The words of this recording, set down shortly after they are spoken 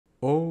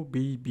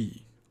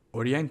OBB,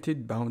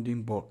 Oriented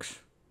Bounding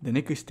Box, the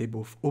next step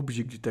of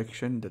object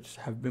detection that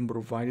have been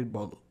provided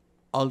by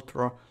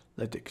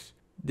Ultralytics.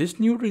 This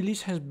new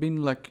release has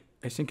been like,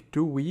 I think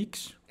 2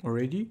 weeks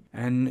already,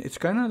 and it's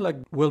kind of like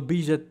will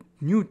be that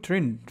new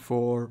trend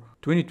for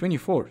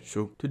 2024.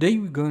 So today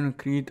we're gonna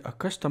create a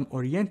custom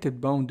oriented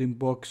bounding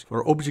box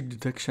for object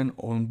detection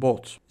on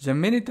bots. The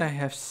minute I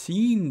have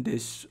seen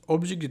this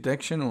object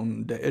detection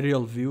on the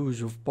aerial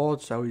views of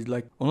bots, I was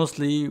like,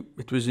 honestly,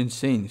 it was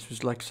insane. It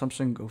was like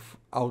something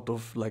out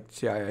of like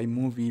CIA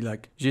movie,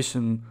 like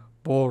Jason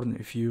Bourne,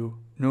 if you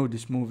know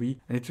this movie,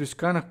 and it was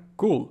kind of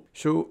cool.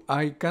 So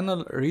I kind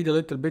of read a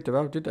little bit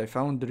about it. I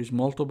found there is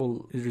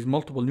multiple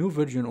new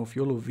version of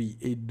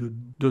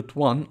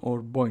YOLOv8.1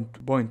 or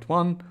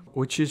 0.1,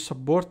 which is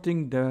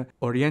supporting the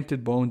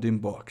oriented bounding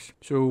box.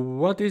 So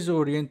what is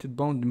oriented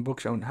bounding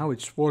box and how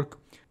it's work?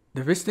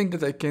 The best thing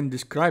that I can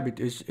describe it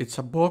is it's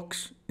a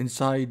box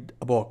inside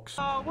a box.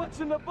 What's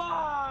in the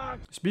box?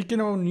 Speaking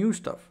of new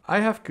stuff,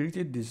 I have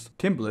created this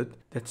template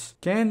that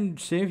can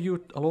save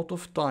you a lot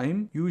of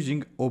time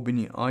using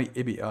OpenAI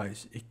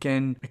APIs. It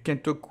can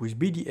talk with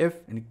PDF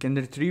and it can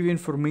retrieve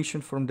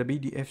information from the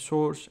PDF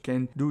source. It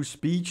can do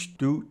speech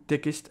to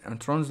text and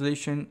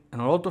translation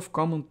and a lot of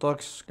common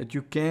tasks that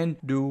you can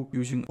do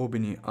using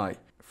OpenAI.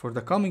 For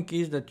the common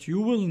case that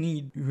you will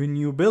need when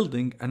you're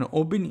building an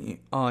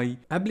OpenAI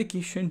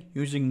application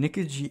using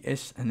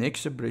Next.js and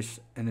Express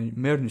and a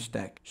MERN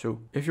stack.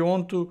 So if you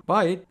want to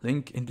buy it,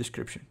 link in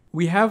description.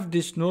 We have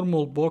these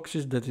normal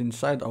boxes that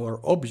inside our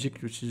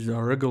object, which is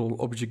a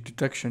regular object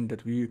detection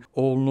that we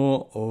all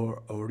know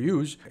or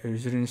use.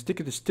 Is going to take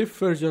it a step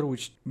further,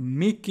 which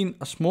making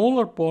a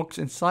smaller box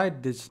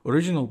inside this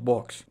original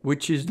box,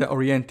 which is the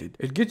oriented.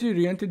 It gets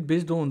oriented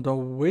based on the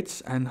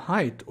width and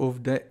height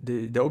of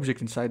the object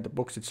inside the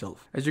box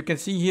itself. As you can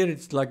see here,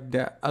 it's like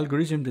the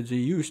algorithm that they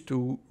use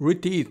to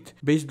rotate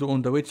based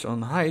on the width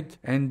and height,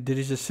 and there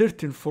is a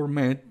certain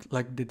format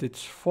like that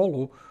it's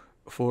follow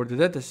for the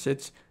data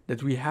sets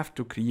that we have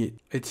to create.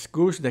 It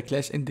goes the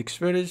class index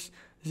first,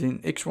 then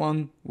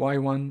x1,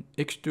 y1,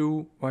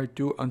 x2,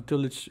 y2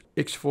 until it's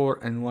x4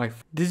 and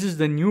y4. This is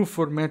the new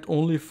format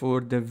only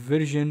for the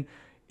version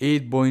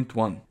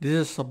 8.1. This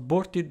is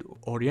supported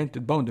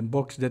oriented bounding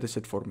box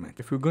dataset format.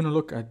 If we're gonna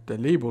look at the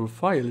label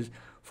files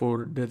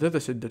for the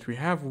dataset that we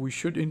have, we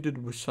should end it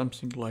with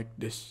something like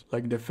this.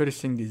 Like the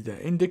first thing is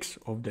the index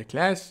of the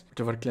class,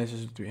 whatever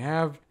classes that we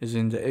have is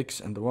in the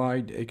x and the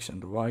y, the x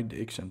and the y, the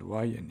x and the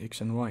y, and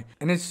x and y.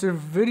 And it's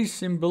very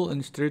simple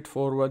and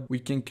straightforward. We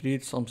can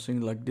create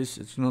something like this.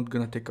 It's not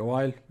gonna take a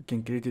while. We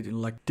can create it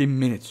in like 10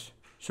 minutes.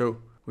 So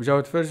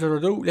without further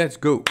ado, let's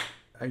go.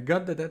 I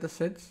got the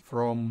datasets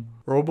from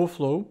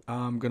Roboflow.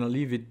 I'm gonna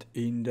leave it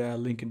in the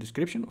link in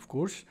description, of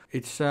course.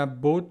 It's a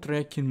bot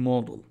tracking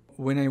model.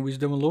 When I was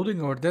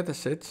downloading our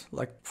datasets,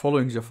 like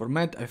following the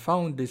format, I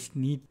found this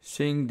neat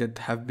thing that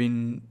have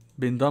been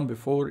done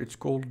before. It's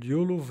called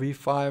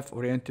YOLOv8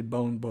 Oriented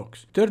Bound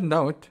Box. Turned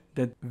out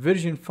that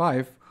version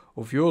 5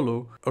 of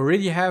YOLO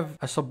already have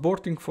a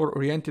supporting for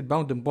oriented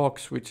bounding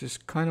box, which is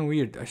kind of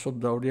weird. I thought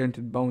the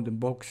oriented bounding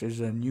box is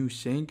a new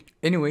thing.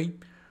 Anyway,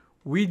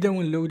 we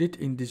download it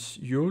in this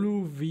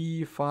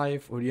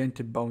YOLOv8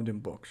 oriented bounding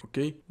box,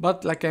 okay?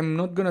 But like I'm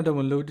not gonna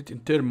download it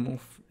in terms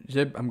of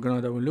zip, I'm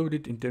gonna download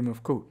it in terms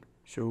of code.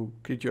 So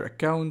create your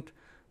account,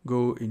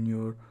 go in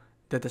your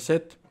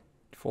dataset,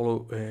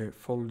 follow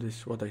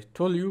this what I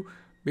told you.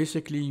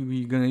 Basically,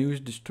 we're gonna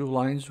use these 2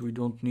 lines. We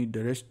don't need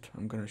the rest.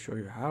 I'm gonna show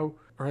you how.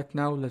 Right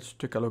now, let's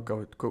take a look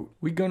at code.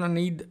 We're gonna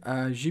need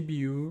a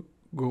GPU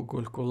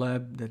Google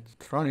Collab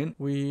that's running.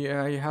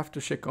 I have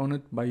to check on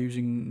it by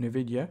using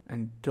NVIDIA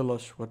and tell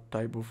us what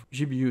type of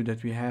GPU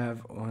that we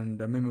have on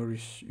the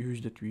memories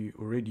used that we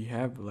already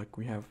have. Like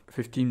we have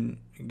 15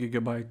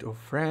 gigabyte of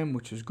RAM,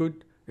 which is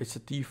good. It's a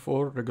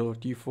T4, regular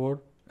T4.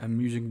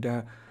 I'm using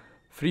the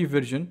free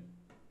version.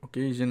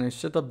 Okay, then I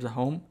set up the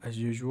home as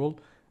usual.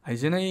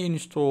 Then I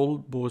install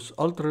both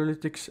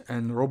Ultralytics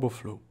and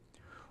Roboflow.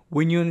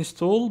 When you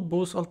install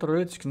both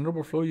Ultralytics and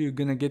Roboflow, you're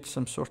gonna get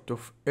some sort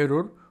of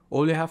error.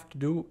 All you have to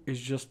do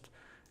is just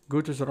go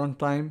to the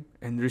runtime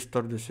and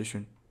restart the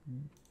session.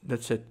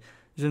 That's it.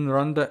 Then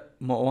run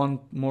one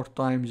more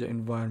time the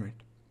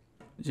environment.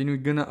 Then we're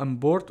gonna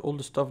import all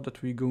the stuff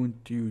that we're going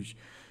to use.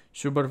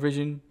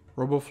 Supervision,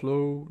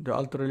 Roboflow, the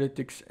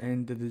Ultralytics,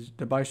 and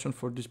the Python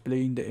for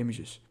displaying the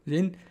images.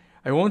 Then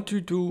I want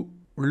you to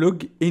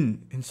log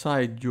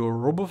inside your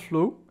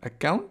Roboflow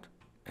account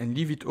and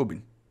leave it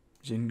open.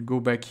 Then go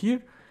back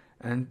here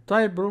and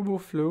type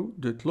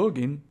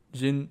Roboflow.login,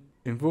 then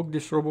invoke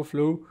this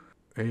Roboflow,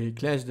 a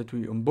class that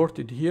we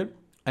imported here,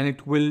 and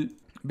it will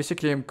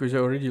basically, because I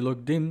already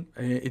logged in,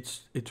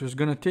 it was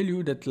gonna tell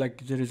you that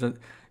like there is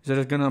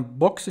gonna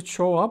box that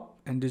show up,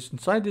 and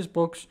inside this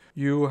box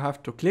you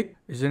have to click.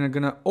 Then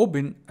gonna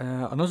open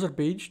another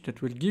page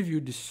that will give you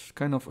this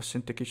kind of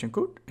authentication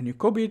code, and you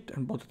copy it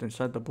and put it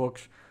inside the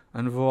box,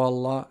 and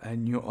voila,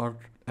 and you are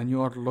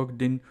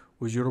logged in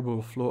with your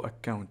Roboflow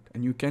account,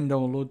 and you can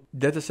download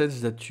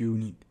datasets that you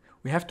need.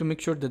 We have to make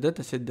sure the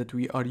dataset that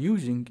we are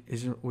using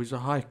is with a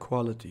high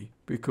quality,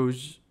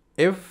 because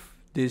if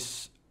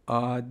this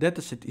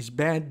dataset is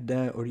bad,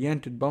 the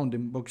oriented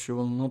bounding box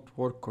will not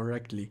work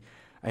correctly.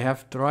 I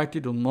have tried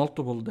it on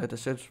multiple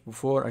datasets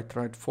before. I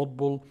tried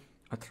football,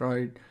 I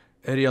tried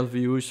aerial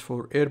views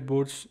for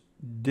airports.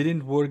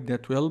 Didn't work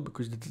that well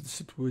because the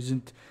dataset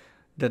wasn't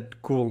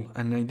that cool,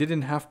 and I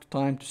didn't have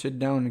time to sit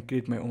down and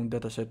create my own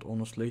dataset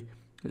honestly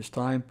this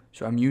time.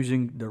 So I'm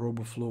using the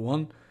Roboflow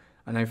one,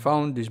 and I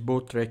found this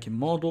boat tracking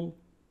model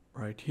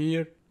right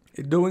here.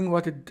 It doing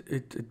what it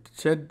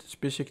said. It's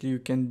basically you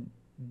can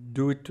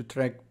do it to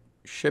track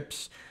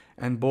ships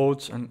and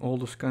boats and all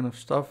this kind of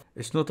stuff.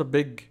 It's not a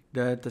big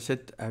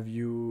dataset.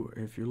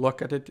 If you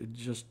look at it, it's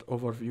just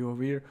overview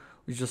over here.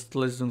 It's just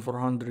less than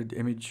 400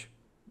 image.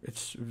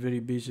 It's very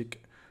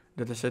basic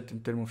dataset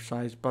in terms of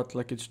size, but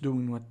like it's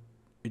doing what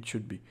it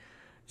should be.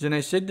 Then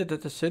I set the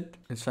dataset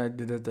inside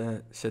the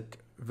dataset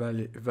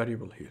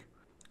variable here.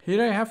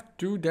 Here I have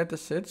two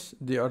datasets.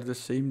 They are the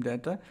same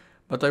data,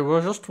 but I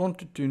just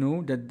wanted to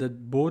know that the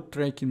boat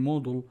tracking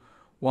model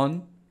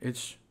one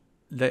is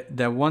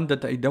the one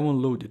that I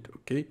downloaded.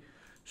 Okay,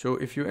 so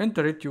if you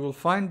enter it, you will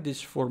find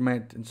this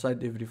format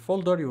inside every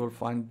folder. You will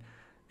find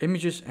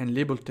images and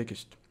label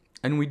text,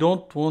 and we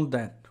don't want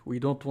that. We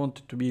don't want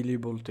it to be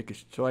labeled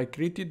text. So I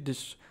created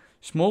this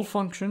small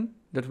function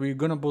that we're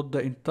gonna put the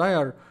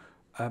entire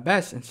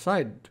path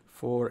inside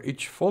for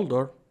each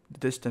folder,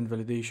 test and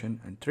validation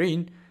and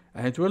train,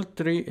 and it will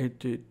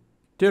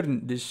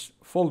turn this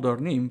folder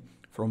name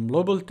from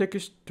label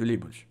text to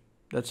labels.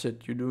 That's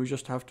it. You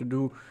just have to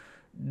do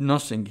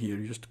nothing here.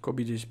 You just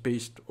copy this,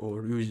 paste,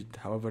 or use it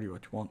however you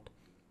want.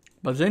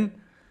 But then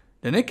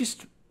the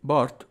next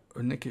part,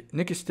 or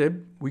next step,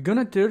 we're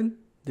gonna turn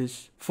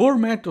this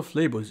format of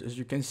labels. As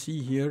you can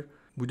see here,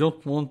 we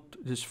don't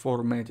want this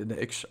format in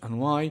the X and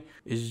Y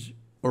is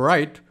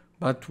alright,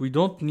 but we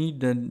don't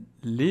need the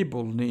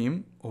label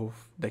name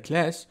of the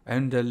class,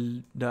 and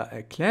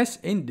the class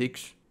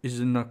index is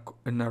in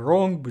a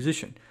wrong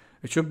position.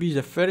 It should be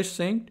the first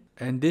thing,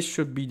 and this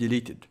should be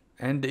deleted.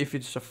 And if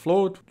it's a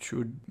float, it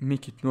should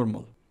make it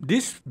normal.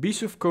 This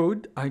piece of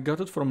code, I got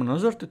it from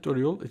another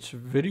tutorial. It's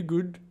very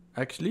good,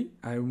 actually.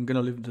 I'm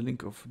gonna leave the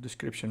link of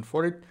description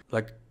for it.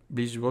 Like,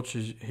 please watch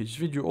his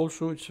video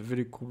also. It's a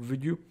very cool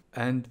video.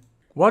 And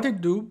what it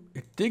do,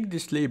 it take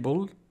this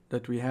label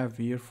that we have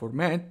here,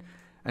 format,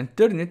 and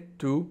turn it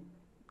to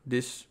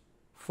this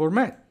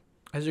format.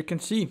 As you can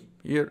see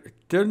here, it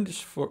turned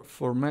this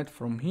format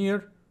from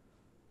here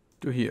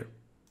to here.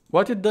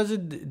 What it does,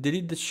 it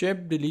delete the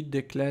shape, delete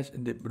the class,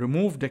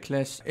 remove the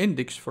class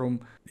index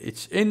from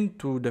its end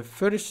to the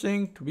first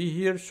thing to be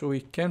here, so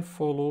it can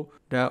follow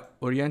the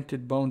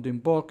oriented bounding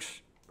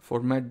box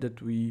format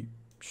that we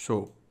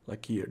saw.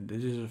 Like here,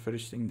 this is the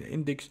first thing, the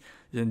index,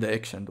 then the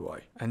X and Y.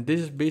 And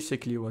this is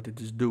basically what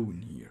it is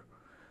doing here.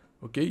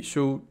 Okay,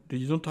 so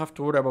you don't have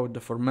to worry about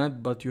the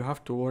format, but you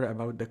have to worry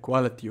about the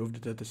quality of the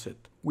dataset.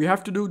 We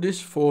have to do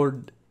this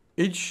for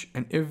each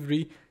and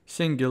every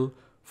single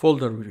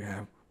folder we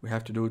have. We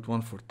have to do it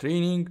one for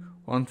training,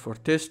 one for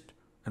test,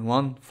 and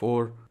one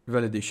for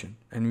validation.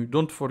 And you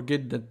don't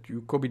forget that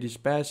you copy this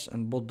path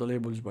and put the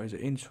labels by the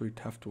end, so it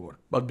have to work.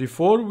 But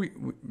before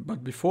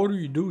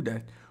we do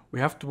that, we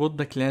have to put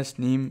the class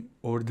name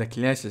or the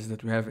classes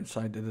that we have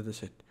inside the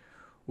dataset.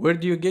 Where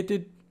do you get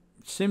it?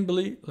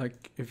 Simply,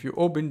 like if you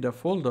open the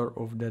folder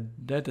of the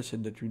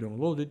dataset that you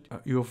downloaded,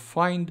 you'll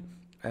find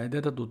a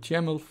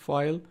data.yaml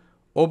file.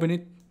 Open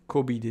it,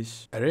 copy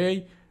this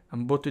array,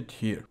 and put it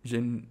here.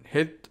 Then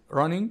hit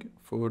running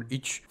for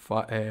each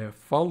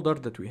folder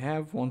that we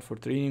have, one for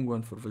training,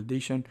 one for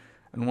validation,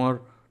 and one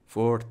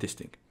for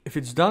testing. If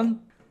it's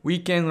done, we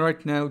can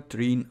right now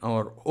train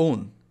our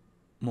own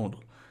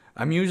model.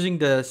 I'm using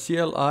the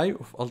CLI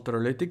of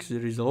Ultralytics.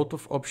 There is a lot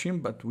of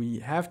options, but we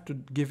have to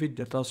give it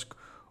the task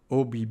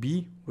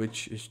OBB,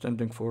 which is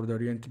standing for the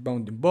oriented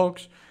bounding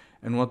box.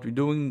 And what we're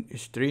doing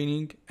is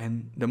training,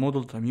 and the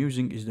model that I'm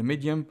using is the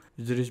medium.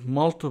 There is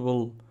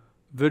multiple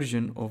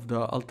version of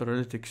the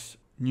Ultralytics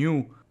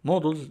new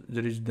models.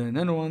 There is the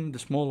nano one, the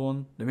small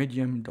one, the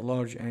medium, the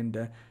large, and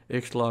the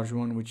X large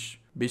one,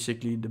 which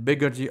basically the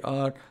bigger they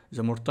are,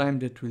 the more time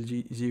that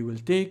they will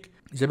take,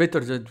 the better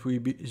that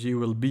they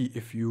will be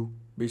if you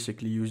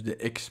basically use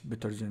the X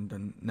better than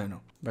the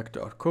nano. Back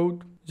to our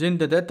code. Then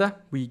the data,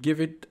 we give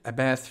it a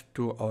path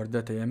to our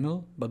data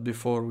YAML, but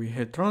before we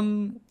hit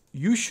run,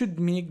 you should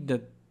make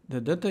the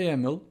data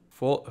YAML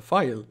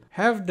file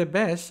have the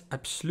path,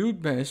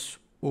 absolute path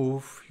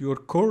of your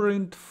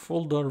current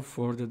folder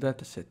for the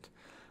dataset.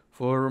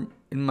 For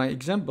in my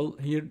example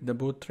here, the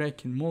boat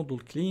tracking model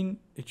clean,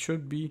 it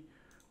should be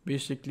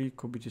basically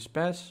copy this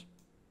path,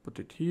 put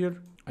it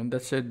here, and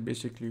that's it.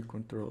 Basically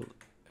Control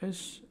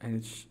S, and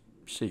it's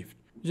saved.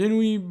 Then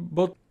we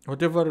bought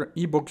whatever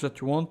ebooks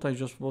that you want. I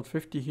just bought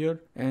 50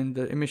 here, and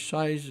the image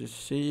size is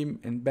same,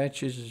 and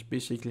batches is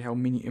basically how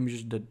many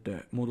images that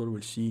the model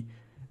will see.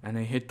 And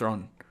I hit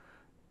run,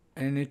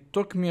 and it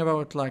took me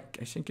about like,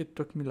 I think it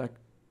took me like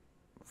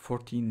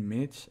 14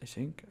 minutes, I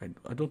think.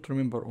 I don't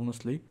remember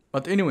honestly.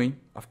 But anyway,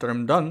 after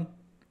I'm done,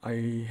 I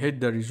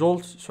hit the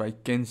results so I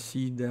can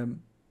see the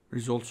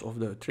results of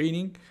the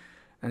training.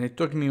 and it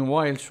took me a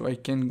while, so I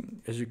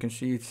can, as you can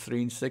see, it's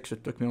 3 and 6.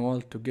 It took me a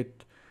while to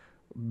get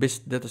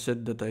best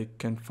dataset that I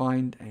can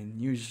find and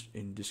use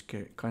in this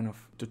kind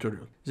of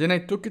tutorial. Then I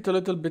took it a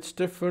little bit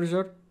step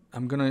further.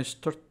 I'm gonna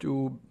start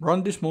to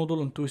run this model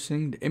on two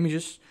things, the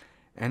images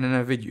and in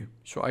a video.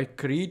 So I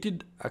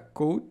created a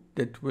code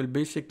that will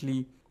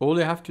basically, all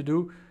I have to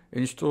do,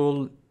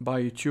 install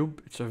by YouTube.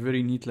 It's a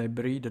very neat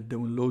library that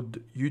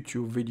download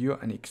YouTube video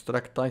and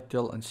extract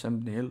title and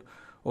thumbnail.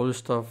 All the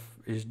stuff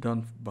is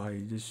done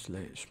by this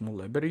small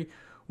library.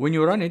 When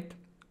you run it,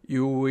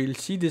 you will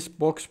see this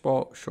box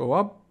show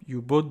up.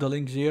 You put the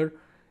link there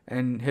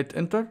and hit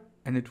enter,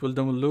 and it will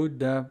download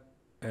the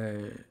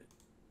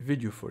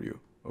video for you.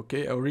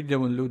 Okay, I already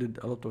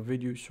downloaded a lot of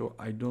videos, so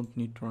I don't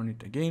need to run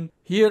it again.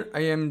 Here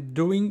I am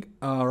doing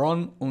a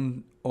run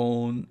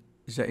on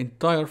the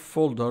entire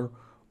folder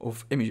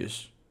of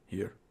images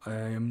here. I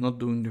am not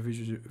doing the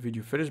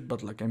video first,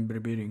 but like I'm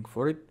preparing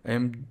for it.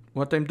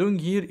 What I'm doing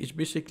here is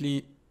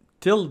basically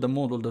tell the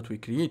model that we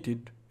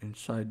created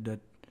inside that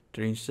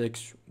train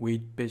 6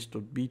 weight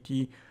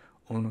base.bt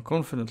on a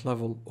confidence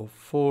level of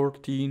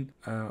 40,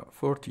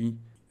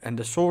 and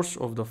the source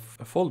of the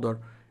folder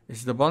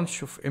is the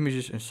bunch of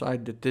images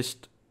inside the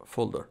test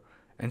folder,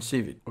 and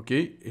save it.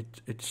 Okay,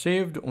 it's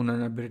saved on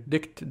a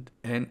predicted,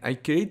 and I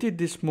created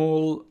this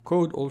small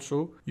code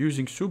also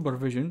using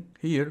supervision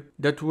here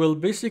that will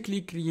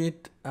basically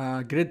create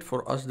a grid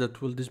for us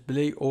that will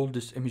display all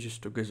these images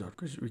together,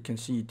 because we can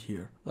see it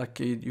here. Like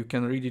you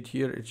can read it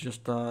here. It's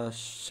just a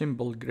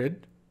simple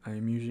grid.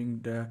 I'm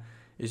using the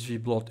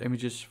SVPlot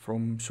images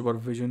from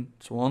Supervision.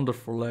 It's a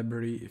wonderful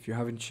library. If you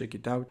haven't checked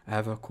it out, I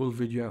have a cool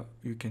video.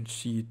 You can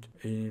see it,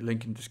 a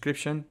link in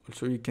description.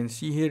 Also, you can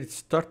see here it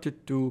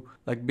started to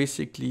like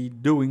basically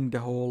doing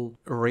the whole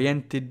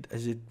oriented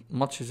as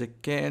much as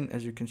it can,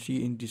 as you can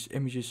see in these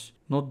images.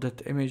 Not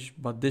that image,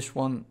 but this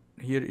one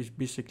here is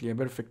basically a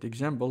perfect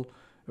example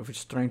of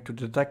it's trying to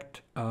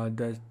detect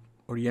the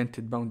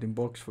oriented bounding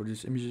box for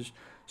these images.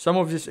 Some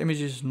of these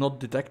images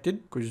not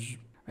detected because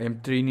I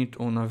am training it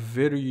on a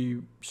very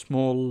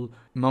small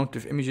amount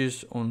of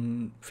images.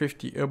 On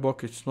 50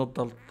 epoch, it's not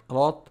a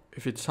lot.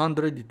 If it's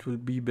 100, it will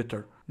be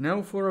better.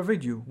 Now for a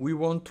video, we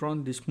want to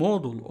run this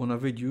model on a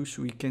video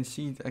so we can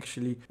see it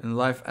actually in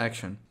live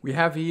action. We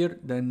have here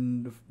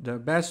then the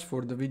base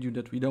for the video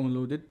that we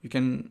downloaded.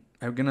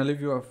 I'm gonna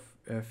leave you a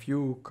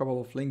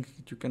couple of links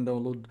that you can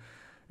download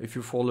if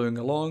you're following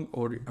along,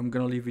 or I'm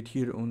gonna leave it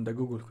here on the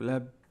Google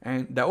Collab.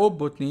 And the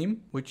output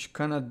name, which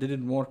kinda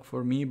didn't work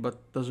for me,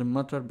 but doesn't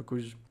matter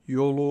because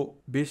YOLO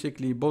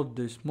basically bought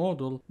this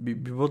model,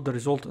 bought the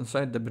result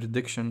inside the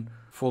prediction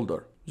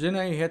folder. Then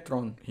I hit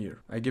run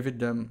here. I give it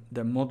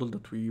the model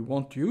that we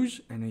want to use,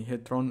 and I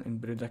hit run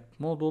and predict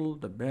model,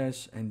 the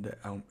base, and the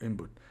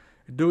input.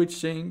 Do its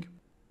thing.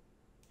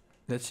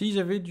 Let's see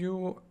the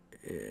video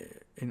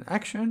in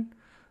action.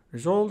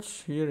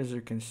 Results here, as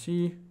you can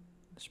see.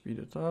 Speed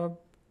it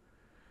up.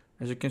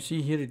 As you can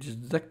see here, it is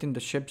detecting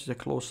the ships the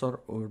closer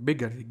or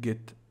bigger they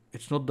get.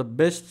 It's not the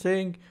best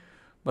thing,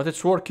 but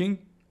it's working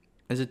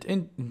as it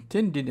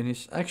intended, and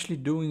it's actually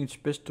doing its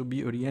best to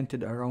be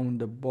oriented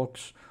around the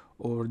box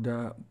or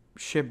the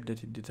ship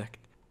that it detects.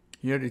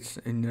 Here it's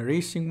in the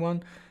racing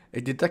one.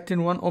 It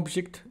detecting one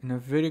object in a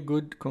very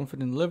good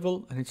confidence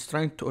level, and it's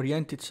trying to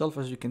orient itself.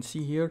 As you can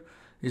see here,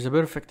 is a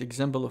perfect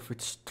example of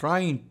it's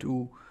trying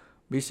to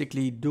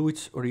basically do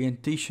its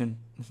orientation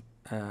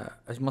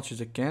as much as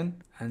it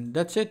can, and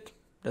that's it.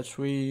 That's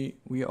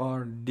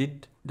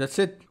That's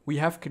it. We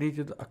have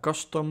created a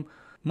custom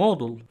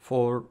model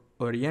for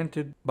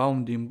oriented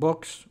bounding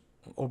box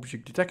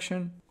object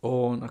detection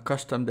on a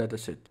custom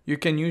dataset. You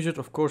can use it,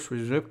 of course,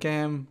 with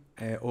webcam,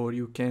 or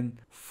you can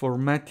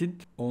format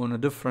it on a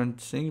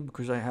different thing,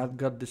 because I had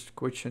got these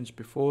questions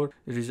before.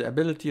 There is the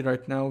ability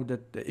right now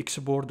that they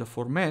export the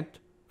format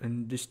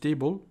in this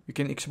table. You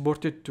can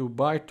export it to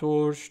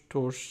PyTorch,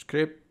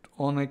 TorchScript,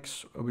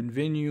 Onyx,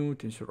 OpenVenue,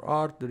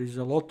 TensorArt. There is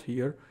a lot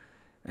here,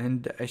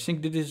 and I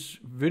think that is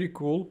very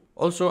cool.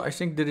 Also, I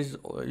think there is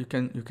you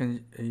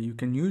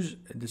can use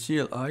the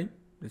CLI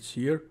that's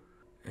here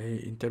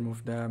in terms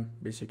of the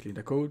basically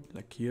the code,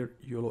 like here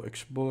YOLO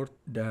export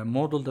the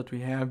model that we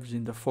have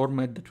in the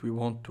format that we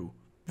want to.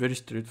 Very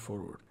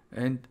straightforward.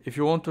 And if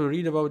you want to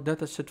read about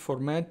dataset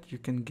format, you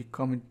can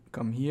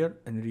come here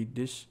and read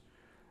this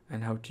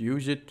and how to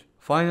use it.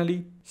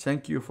 Finally,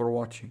 thank you for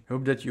watching.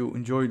 Hope that you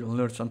enjoyed and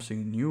learned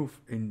something new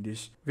in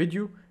this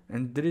video.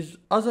 And there is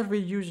other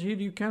videos here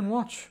you can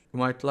watch. You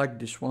might like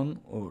this one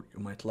or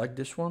you might like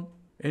this one.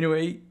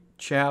 Anyway,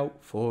 ciao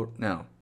for now.